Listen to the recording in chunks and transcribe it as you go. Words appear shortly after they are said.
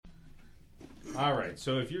All right,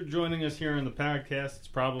 so if you're joining us here on the podcast, it's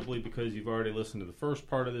probably because you've already listened to the first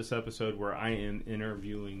part of this episode where I am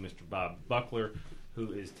interviewing Mr. Bob Buckler,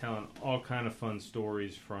 who is telling all kind of fun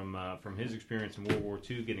stories from his experience in World War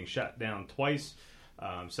II, getting shot down twice,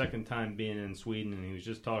 second time being in Sweden, and he was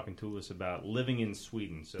just talking to us about living in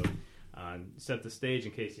Sweden. So set the stage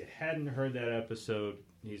in case you hadn't heard that episode.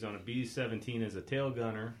 He's on a B17 as a tail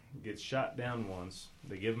gunner, gets shot down once.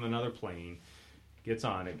 They give him another plane, gets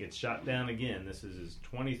on it, gets shot down again. This is his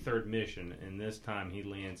 23rd mission, and this time he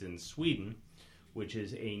lands in Sweden, which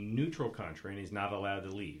is a neutral country, and he's not allowed to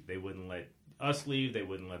leave. They wouldn't let us leave. They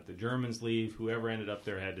wouldn't let the Germans leave. Whoever ended up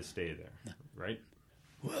there had to stay there, right?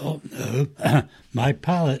 Well, no. My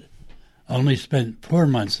pilot only spent 4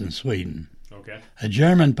 months in Sweden. Okay. A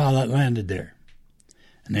German pilot landed there.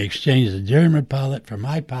 And they exchanged the German pilot for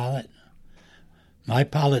my pilot. My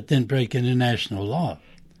pilot didn't break international law.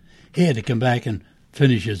 He had to come back and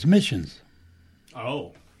finish his missions.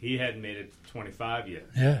 Oh, he hadn't made it to 25 yet.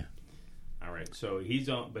 Yeah. All right, so he's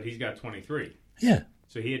got 23. Yeah.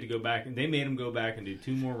 So he had to go back, and they made him go back and do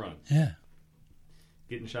 2 more runs. Yeah.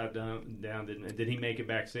 Getting shot down did he make it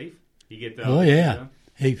back safe? He get the Oh, yeah. Down?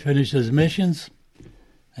 He finished his missions,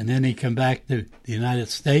 and then he come back to the United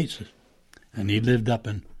States, and he lived up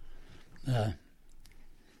in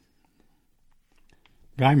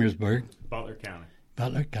Reimersburg. Butler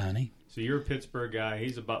County. So you're a Pittsburgh guy.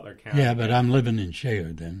 He's a Butler County Yeah, but I'm living in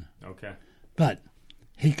Shaler then. Okay. But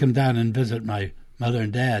he come down and visit my mother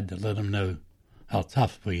and dad to let them know how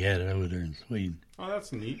tough we had it over there in Sweden. Oh,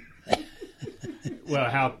 that's neat.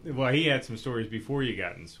 Well, he had some stories before you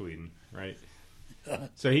got in Sweden, right?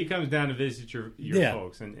 So he comes down to visit your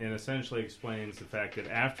folks and essentially explains the fact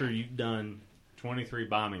that after you've done 23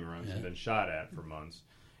 bombing runs and been shot at for months,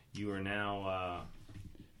 you are now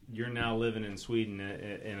you're now living in Sweden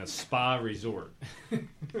in a spa resort, so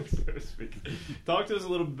to speak. Talk to us a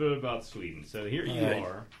little bit about Sweden. So here you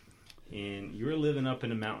are, and you're living up in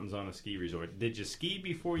the mountains on a ski resort. Did you ski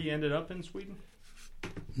before you ended up in Sweden?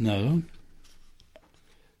 No.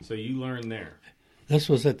 So you learned there. This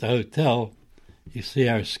was at the hotel. You see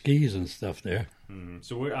our skis and stuff there. Mm-hmm.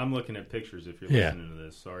 So I'm looking at pictures if you're listening to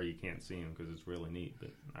this. Sorry you can't see them because it's really neat. But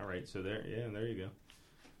all right, so there you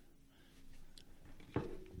go.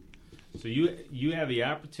 So you have the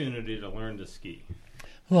opportunity to learn to ski.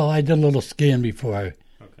 Well, I did a little skiing before I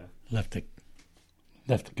left to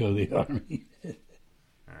go to the Army. All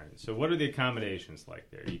right. So what are the accommodations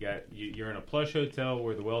like there? You're in a plush hotel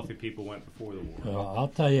where the wealthy people went before the war. Well, I'll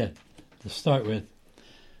tell you, to start with,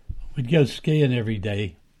 we'd go skiing every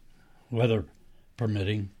day, weather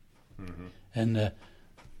permitting, and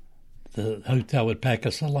the hotel would pack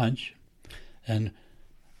us a lunch, and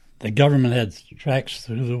the government had tracks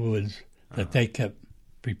through the woods that they kept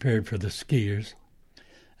prepared for the skiers.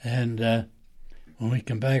 And when we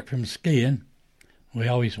come back from skiing, we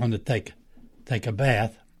always wanted to take a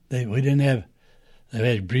bath. They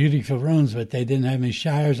had beautiful rooms, but they didn't have any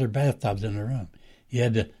showers or bathtubs in the room. You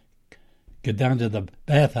had to go down to the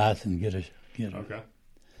bathhouse and get a. Okay.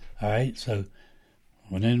 All right, so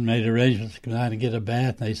went in and made arrangements to come down and get a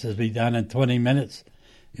bath. And they says, be done in 20 minutes.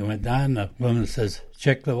 You went down, the woman says,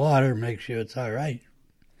 check the water, make sure it's all right.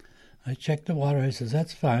 I checked the water, I says,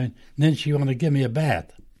 that's fine. And then she wanted to give me a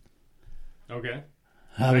bath. Okay.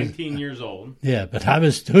 19 years old. Yeah, but I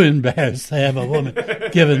was too embarrassed to have a woman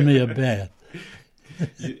giving me a bath.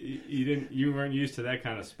 You weren't used to that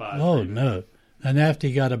kind of spot. Oh, no. And after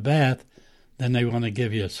you got a bath, then they want to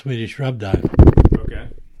give you a Swedish rub down. Okay.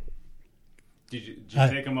 Did you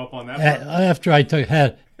take them up on that part? After I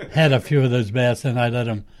had a few of those baths, then I let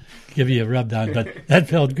them give you a rub down. But that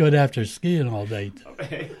felt good after skiing all day.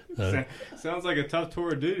 Okay. So. Sounds like a tough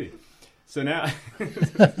tour of duty. So now...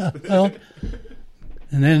 Well,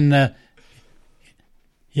 and then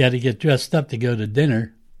you had to get dressed up to go to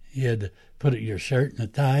dinner. You had to put your shirt and a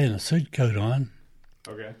tie and a suit coat on.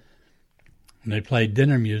 Okay. And they played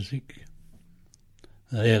dinner music.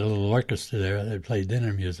 They had a little orchestra there. They played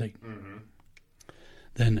dinner music. Mm-hmm.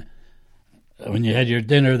 Then when you had your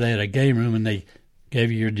dinner, they had a game room, and they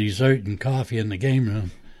gave you your dessert and coffee in the game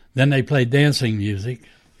room. Then they played dancing music.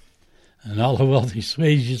 And all the wealthy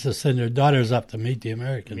Swedes used to send their daughters up to meet the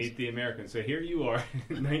Americans. Meet the Americans. So here you are,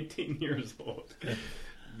 19 years old,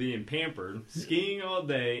 being pampered, skiing all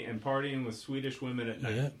day, and partying with Swedish women at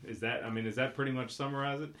night. Yeah. Is that pretty much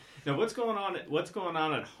summarize it? Now, what's going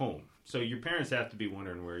on at home? So your parents have to be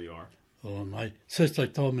wondering where you are. Well, my sister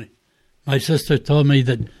told me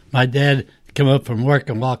that my dad come up from work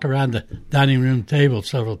and walk around the dining room table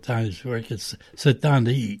several times before he could sit down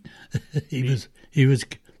to eat. He was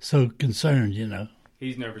so concerned,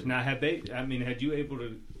 He's nervous. Now, had you able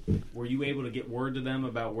to were you able to get word to them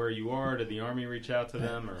about where you are? Did the Army reach out to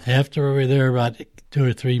them? Or? After we were there about 2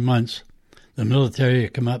 or 3 months, the military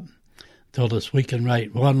had come up, told us we can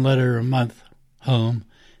write 1 letter a month home,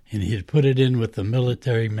 and he'd put it in with the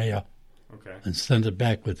military mail. Okay. And send it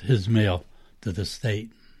back with his mail to the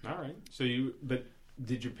state. All right. But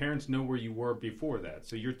did your parents know where you were before that?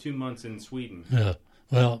 So you're 2 months in Sweden.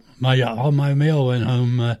 Well, all my mail went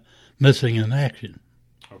home missing in action.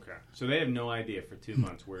 Okay. So they have no idea for 2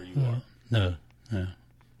 months where you are. No.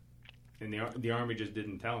 And the Army just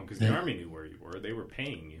didn't tell them because the Army knew where you were. They were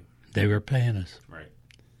paying you. They were paying us. Right.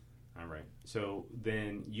 All right. So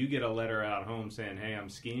then you get a letter out home saying, "Hey, I'm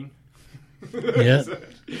skiing." Yeah.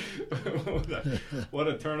 What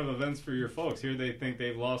a turn of events for your folks. Here they think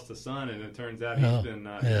they've lost a son, and it turns out he's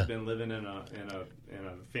been living in a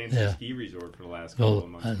fancy ski resort for the last couple of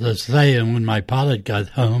months. I was saying when my pilot got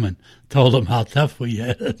home and told him how tough we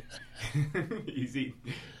had it. He's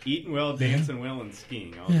eating well, dancing well, and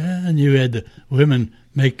skiing. Yeah, and you had the women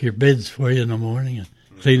make your beds for you in the morning and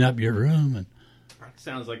clean up your room. And that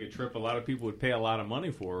sounds like a trip a lot of people would pay a lot of money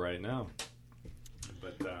for right now.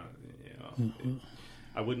 But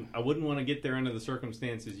I wouldn't want to get there under the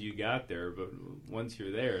circumstances you got there. But once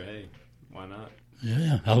you're there, hey, why not?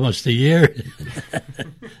 Yeah, almost a year,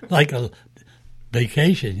 like a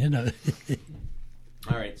vacation,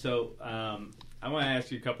 All right, so I want to ask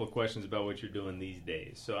you a couple of questions about what you're doing these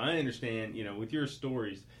days. So I understand, with your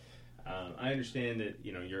stories, I understand that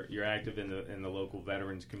you're active in the local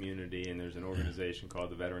veterans community, and there's an organization called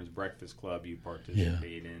the Veterans Breakfast Club you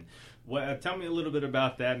participate in. Tell me a little bit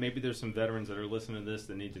about that. Maybe there's some veterans that are listening to this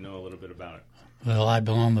that need to know a little bit about it. Well, I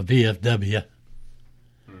belong to VFW.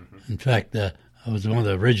 Mm-hmm. In fact, I was one of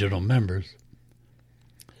the original members.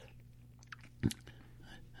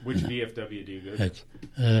 Which VFW do you go to?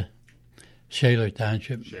 It's Shaler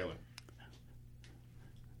Township. Shaler.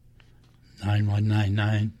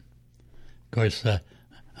 9199. Of course,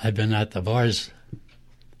 I've been at the Vars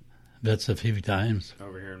vets a few times.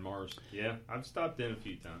 Over here in Mars. Yeah, I've stopped in a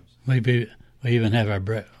few times. We even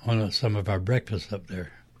have some of our breakfasts up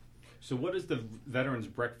there. So what does the Veterans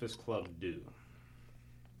Breakfast Club do?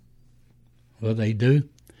 What they do?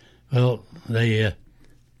 Well, they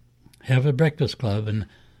have a breakfast club, and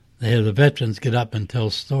they have the veterans get up and tell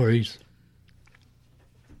stories.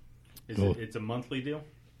 It's a monthly deal?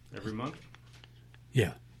 Every month?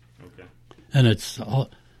 Yeah. Okay. And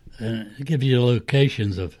it gives you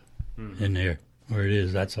locations of in there where it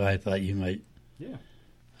is. That's why I thought you might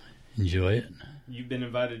enjoy it. You've been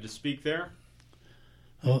invited to speak there?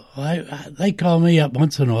 Oh, they call me up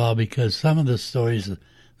once in a while because some of the stories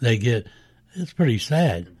they get, it's pretty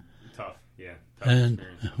sad. Tough, yeah. And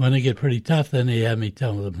experience. When they get pretty tough, then they have me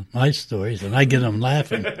tell them my stories, and I get them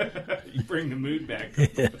laughing. You bring the mood back.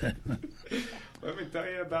 Let me tell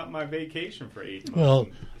you about my vacation for 8 months. Well,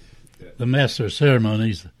 the master of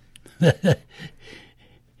ceremonies,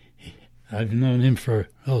 I've known him for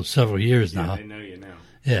several years now. I know you now.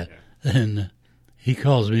 Yeah. And he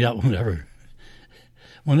calls me up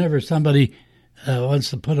whenever somebody wants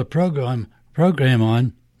to put a program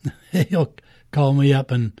on, he'll call me up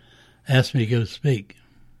and ask me to go speak.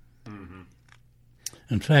 Mm-hmm.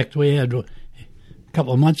 In fact, we had a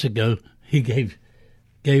couple of months ago, he gave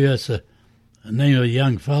us a name of a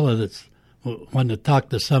young fellow that's wanted to talk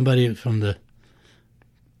to somebody from the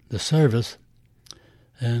service.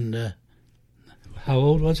 And how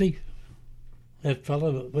old was he? That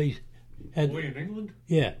fellow that we had. Boy in England?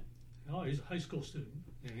 Yeah. No, he's a high school student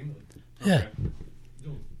in England. Yeah. Okay.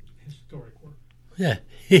 Doing historic work. Yeah.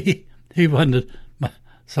 He wanted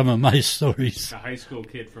some of my stories. A high school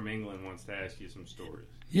kid from England wants to ask you some stories.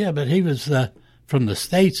 Yeah, but he was from the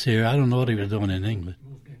States here. I don't know what he was doing in England.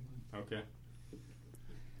 Moved to England. Okay.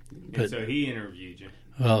 And But- so he interviewed you.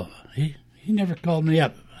 Well, he never called me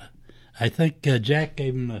up. I think Jack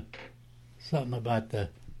gave him something about the.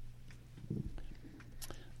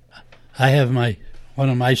 I have one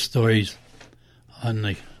of my stories on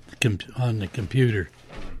the computer.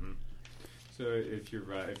 Mm-hmm. So if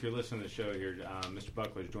you're listening to the show here, Mr.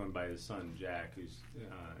 Buckler is joined by his son Jack, who's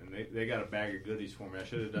and they got a bag of goodies for me. I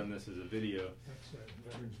should have done this as a video. That's a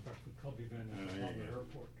Veterans Breakfast Club event at the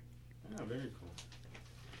airport. Oh, very cool.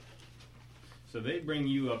 So they bring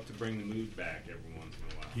you up to bring the mood back every once in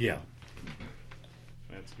a while. Yeah.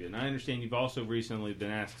 That's good. And I understand you've also recently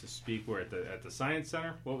been asked to speak where at the Science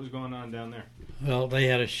Center. What was going on down there? Well, they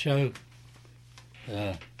had a show.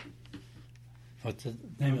 What's the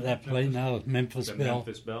name of that play now? Memphis The Belle.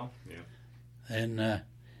 Memphis Belle. Yeah. And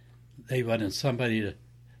they wanted somebody to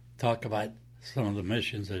talk about some of the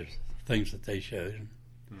missions or things that they showed.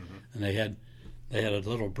 Mm-hmm. And they had a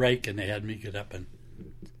little break, and they had me get up and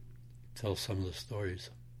tell some of the stories.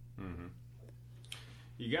 Mm-hmm.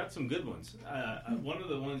 You got some good ones. One of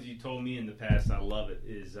the ones you told me in the past, I love it,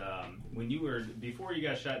 is before you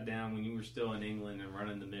got shot down, when you were still in England and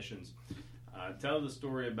running the missions. Tell the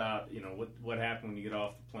story about what happened when you get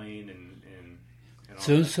off the plane and all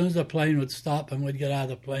Soon that. as the plane would stop and we'd get out of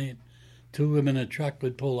the plane, 2 women in a truck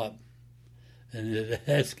would pull up, and they'd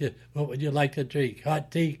ask you, "What would you like to drink? Hot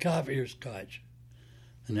tea, coffee, or scotch?"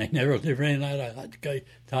 And they ran out of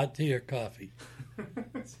hot tea or coffee.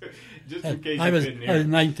 Just in case I you was couldn't hear.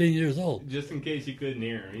 19 years old. Just in case you couldn't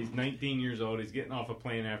hear him. He's 19 years old. He's getting off a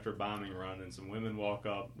plane after a bombing run, and some women walk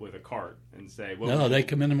up with a cart and say, No, they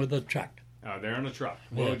come in with a truck. Oh, they're in a truck.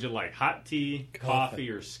 What Yeah. would you like? Hot tea, coffee,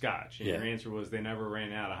 or scotch? And Yeah. your answer was they never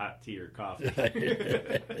ran out of hot tea or coffee.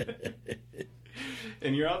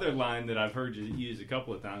 And your other line that I've heard you use a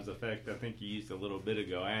couple of times, in fact, I think you used a little bit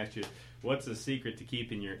ago. I asked you, what's the secret to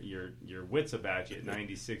keeping your wits about you at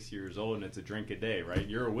 96 years old, and it's a drink a day, right?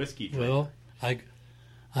 You're a whiskey drinker. Well,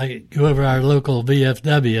 I go over our local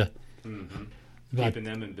VFW. Mm-hmm. But- Keeping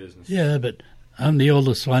them in business. Yeah, but I'm the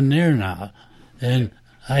oldest one there now, and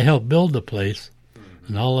I helped build the place. Mm-hmm.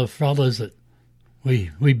 And all the fellas that we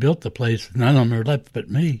built the place, none of them are left but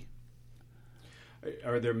me.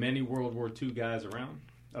 Are there many World War II guys around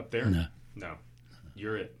up there? No.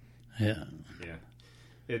 You're it. Yeah. Yeah.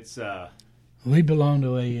 It's We belong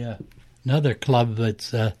to another club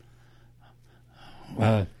that's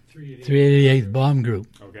 388th Bomb Group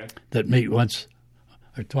okay. that meet once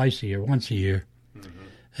a year. Mm-hmm.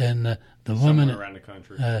 And the Somewhere woman, around the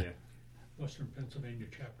country. uh, yeah. Western Pennsylvania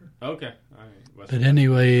chapter. Okay. All right. but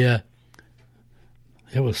anyway,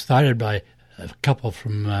 it was started by a couple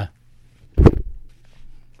from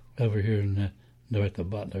over here in north of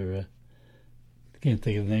Butler. Can't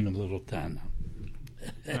think of the name of the little town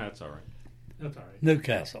now. That's all right. That's all right.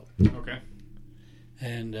 Newcastle. Okay.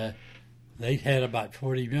 And they had about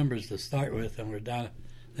 40 members to start with, and we're down.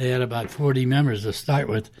 They had about 40 members to start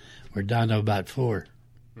with. We're down to about 4.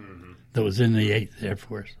 Mm-hmm. That was in the 8th Air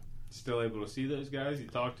Force. Still able to see those guys? You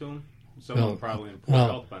talk to them? Some Well, of them probably in poor well,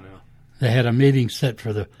 health by now. They had a meeting set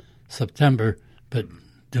for the September, but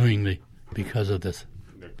because of this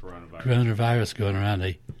The coronavirus. coronavirus going around,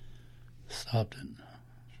 they stopped it.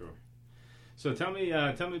 Sure. So tell me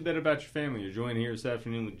a bit about your family. You're joining here this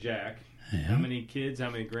afternoon with Jack. Yeah. How many kids? How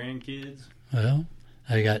many grandkids? Well,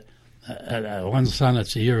 I got one son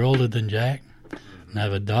that's a year older than Jack, and I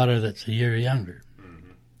have a daughter that's a year younger.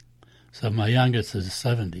 Mm-hmm. So my youngest is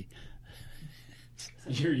 70.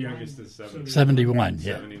 Your youngest is 70. 71,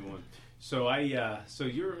 yeah. 71. So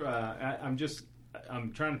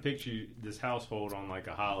I'm trying to picture this household on like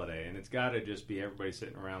a holiday, and it's got to just be everybody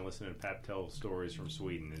sitting around listening to Pat tell stories from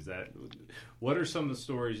Sweden. What are some of the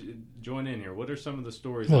stories? Join in here. What are some of the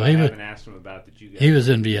stories that I haven't asked him about that you guys? He was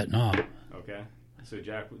in Vietnam. Okay. So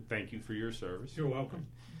Jack, thank you for your service. You're welcome.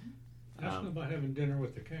 Ask him about having dinner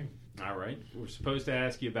with the king. All right. We're supposed to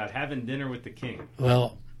ask you about having dinner with the king.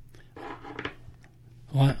 Well,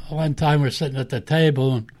 one time we're sitting at the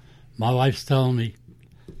table, and my wife's telling me,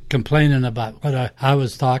 complaining about what I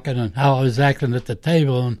was talking and how I was acting at the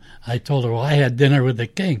table, and I told her, well, I had dinner with the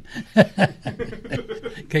king,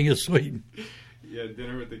 King of Sweden. Yeah,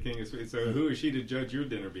 dinner with the king of Sweden. So who is she to judge your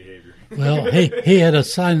dinner behavior? Well, he had a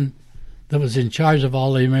son that was in charge of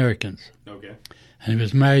all the Americans, Okay. and he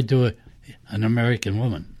was married to an American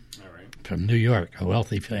woman All right. from New York, a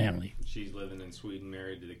wealthy family, She's living in Sweden,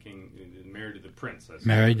 married to the king, married to the prince. I suppose.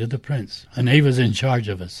 married to the prince, and he was in charge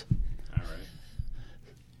of us. All right.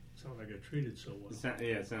 That's how I got treated so well.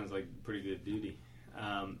 It sounds like pretty good duty.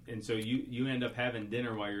 And so you end up having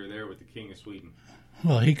dinner while you're there with the king of Sweden.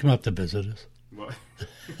 Well, he come up to visit us, What?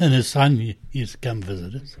 and his son used to come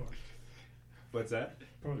visit us. What's that?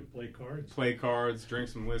 Probably play cards. Play cards, drink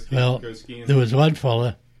some whiskey, Well, go skiing. there was one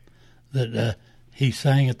fella that he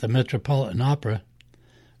sang at the Metropolitan Opera.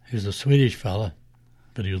 He was a Swedish fella,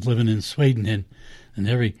 but he was living in Sweden, and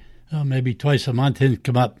every maybe twice a month he'd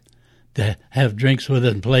come up to have drinks with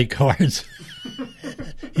us and play cards.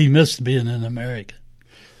 He missed being in America.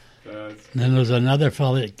 And then there was another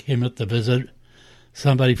fella that came up to visit,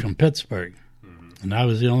 somebody from Pittsburgh, and I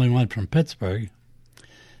was the only one from Pittsburgh,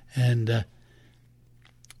 and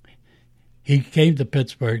he came to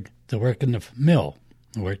Pittsburgh to work in the mill,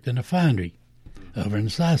 worked in a foundry over in the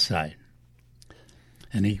South Side.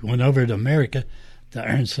 And he went over to America to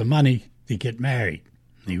earn some money to get married.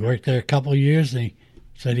 He worked there a couple of years, and he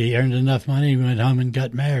said he earned enough money, he went home and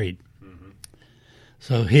got married.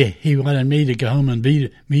 So he wanted me to go home and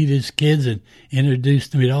meet his kids and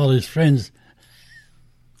introduce me to all his friends.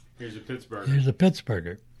 Here's a Pittsburgher. Here's a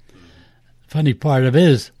Pittsburgher. Funny part of it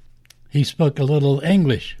is he spoke a little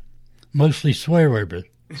English, mostly swear words.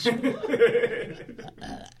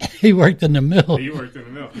 He worked in the mill. He worked in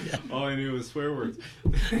the mill. Yeah. All I knew was swear words.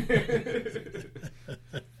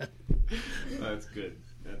 That's good.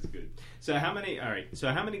 That's good. So how many? All right.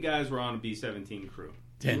 So how many guys were on a B-17 crew?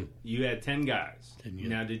 10. You had 10 guys. 10, yeah.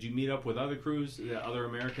 Now, did you meet up with other crews, other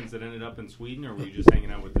Americans that ended up in Sweden, or were you just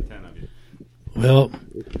hanging out with the 10 of you? Well,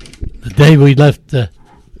 the day we left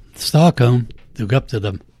Stockholm to go up to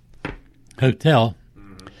the hotel,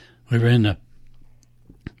 we were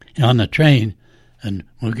on the train, and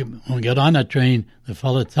when we got on the train, the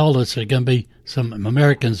fellow told us there going to be some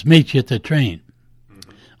Americans meet you at the train.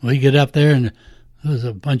 We get up there, and there was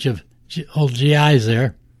a bunch of old GIs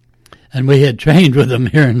there, and we had trained with them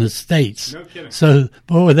here in the States. No kidding. So,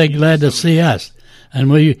 boy, were they glad to see us. And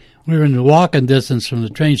we were in walking distance from the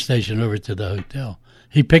train station over to the hotel.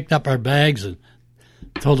 He picked up our bags and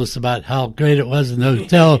told us about how great it was in the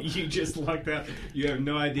hotel. You just lucked out. You have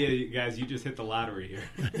no idea, guys. You just hit the lottery here.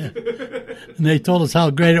 And they told us how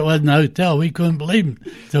great it was in the hotel. We couldn't believe them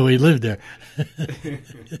until we lived there.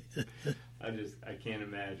 I can't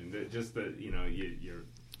imagine. Just that, you're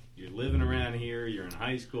living around here. You're in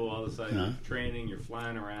high school. All of a sudden, you're training. You're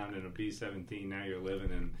flying around in a B-17. Now you're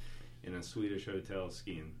living in a Swedish hotel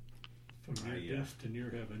skiing. From near death to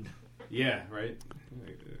near heaven. Yeah, right.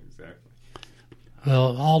 Exactly.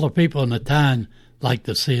 Well, all the people in the town liked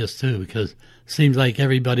to see us too, because it seems like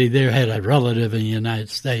everybody there had a relative in the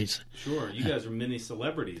United States. Sure, you guys are mini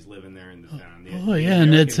celebrities living there in the town. Oh yeah,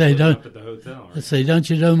 and they'd say, up at the hotel, right? They'd say, "Don't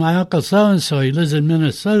you know my uncle so and so? He lives in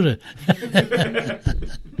Minnesota."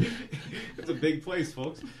 It's a big place,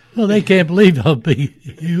 folks. Well, they can't believe how big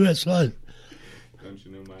the U.S. was. Don't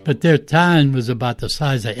you know my? But their town was about the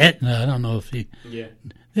size of Etna. I don't know if Yeah.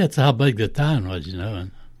 That's how big the town was,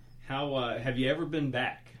 And how have you ever been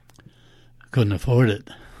back? couldn't afford it.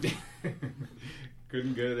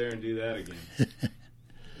 Couldn't go there and do that again.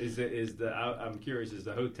 I'm curious. Is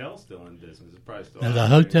the hotel still in business? It's probably still. Now, the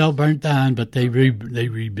hotel burnt down, but they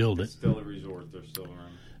rebuilt it. It's still a resort. They're still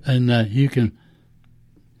around. And you can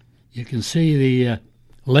see the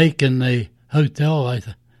lake in the hotel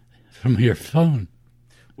from your phone.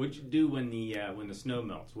 What'd you do when the snow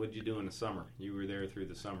melts? What'd you do in the summer? You were there through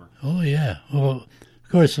the summer. Oh yeah. Well, of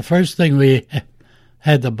course, the first thing we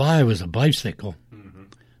had to buy was a bicycle,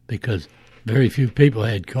 because very few people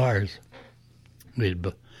had cars.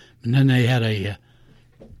 And then they had a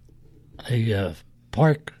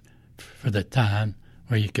park for the town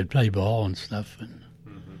where you could play ball and stuff. And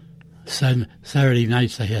Saturday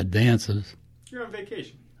nights they had dances. You're on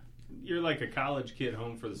vacation. You're like a college kid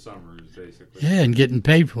home for the summer, basically. Yeah, and getting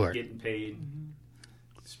paid for it. Getting paid.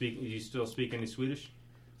 You still speak any Swedish?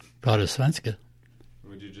 Bara svenska.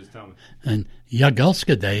 Would you just tell me? And jag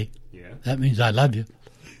älskar dig. Yeah. That means I love you.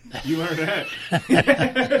 You learned that.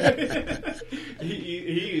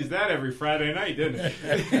 he used that every Friday night, didn't he?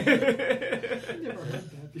 I've never heard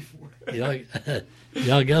that before.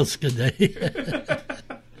 Jag älskar dig.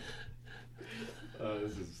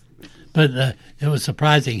 This is But it was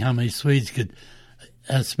surprising how many Swedes could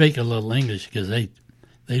speak a little English, because they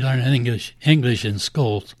learn English in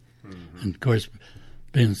schools. And, of course,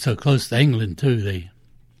 being so close to England, too, a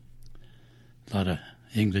lot of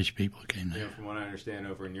English people came there. from what I understand,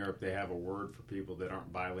 over in Europe, they have a word for people that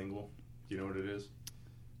aren't bilingual. Do you know what it is?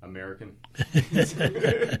 American. That's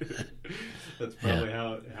probably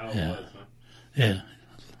how it was, huh? Yeah.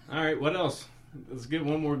 All right, what else? Let's get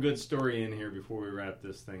one more good story in here before we wrap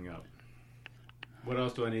this thing up. What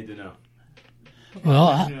else do I need to know?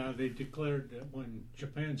 Well, they declared that when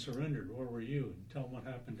Japan surrendered, where were you? And tell them what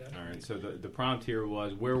happened after. All right, so the prompt here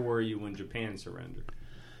was, where were you when Japan surrendered?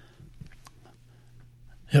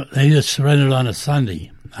 they just surrendered on a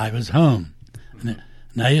Sunday. I was home. And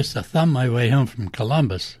I used to thumb my way home from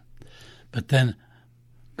Columbus. But then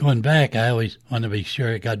going back, I always want to be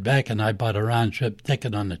sure I got back, and I bought a round-trip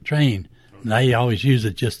ticket on the train. Okay. And I always use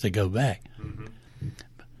it just to go back.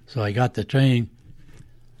 So I got the train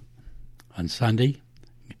on Sunday,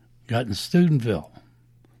 got in Steubenville.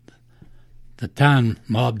 The town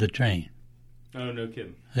mobbed the train. Oh, no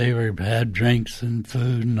kidding. They had drinks and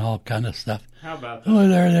food and all kind of stuff. How about that? Oh,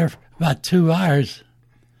 they were there for about 2 hours.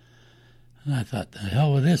 And I thought, the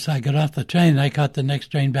hell with this. I got off the train. I caught the next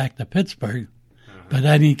train back to Pittsburgh. But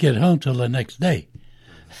I didn't get home till the next day.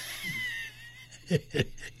 You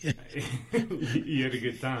had a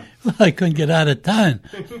good time. Well, I couldn't get out of town.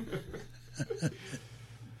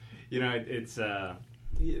 It's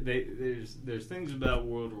there's things about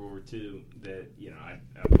World War II that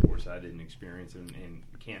of course I didn't experience and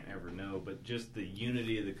can't ever know, but just the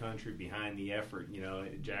unity of the country behind the effort.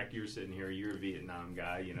 Jack, you're sitting here, you're a Vietnam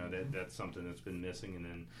guy. That's something that's been missing, and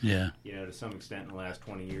then to some extent in the last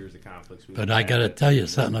 20 years, the conflicts. But I got to tell you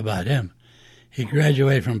something about him. He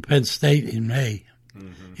graduated from Penn State in May.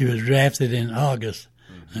 Mm-hmm. He was drafted in August.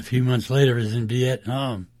 Mm-hmm. A few months later, he was in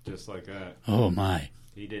Vietnam. Just like that. Oh my!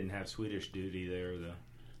 He didn't have Swedish duty there, though.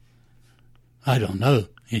 I don't know.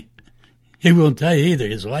 He won't tell you either.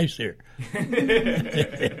 His wife's here. I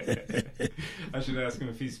should ask him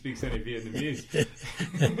if he speaks any Vietnamese.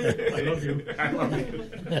 I love you. I love you.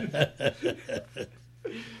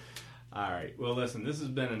 All right. Well, listen, this has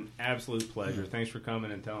been an absolute pleasure. Thanks for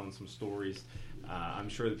coming and telling some stories. I'm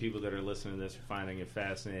sure the people that are listening to this are finding it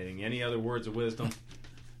fascinating. Any other words of wisdom?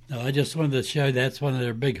 No, I just wanted to show that's one of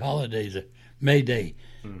their big holidays, May Day.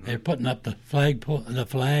 Mm-hmm. They're putting up the flag, or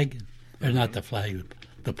not the flag,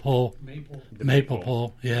 the pole. Maple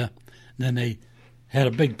pole, yeah. And then they had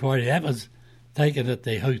a big party. That was taken at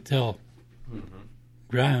the hotel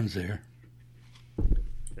grounds there.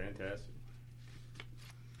 Fantastic.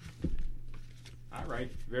 All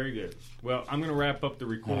right, very good. Well, I'm going to wrap up the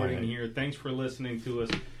recording here. Thanks for listening to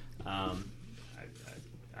us.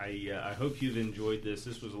 I hope you've enjoyed this.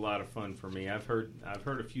 This was a lot of fun for me. I've heard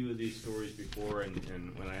a few of these stories before, and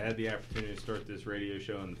when I had the opportunity to start this radio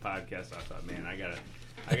show and the podcast, I thought, man, I gotta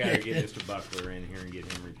get Mr. Buckler in here and get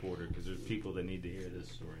him reported, because there's people that need to hear this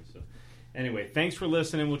story. So, anyway, thanks for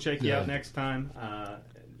listening. We'll check you out next time.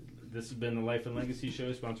 This has been the Life and Legacy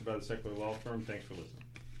Show, sponsored by the Secular Law Firm. Thanks for listening.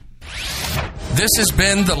 This has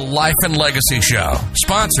been the Life and Legacy Show,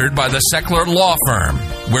 sponsored by the Secular Law Firm,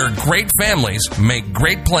 where great families make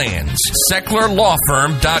great plans.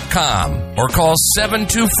 SecularLawFirm.com or call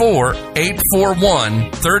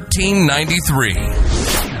 724-841-1393.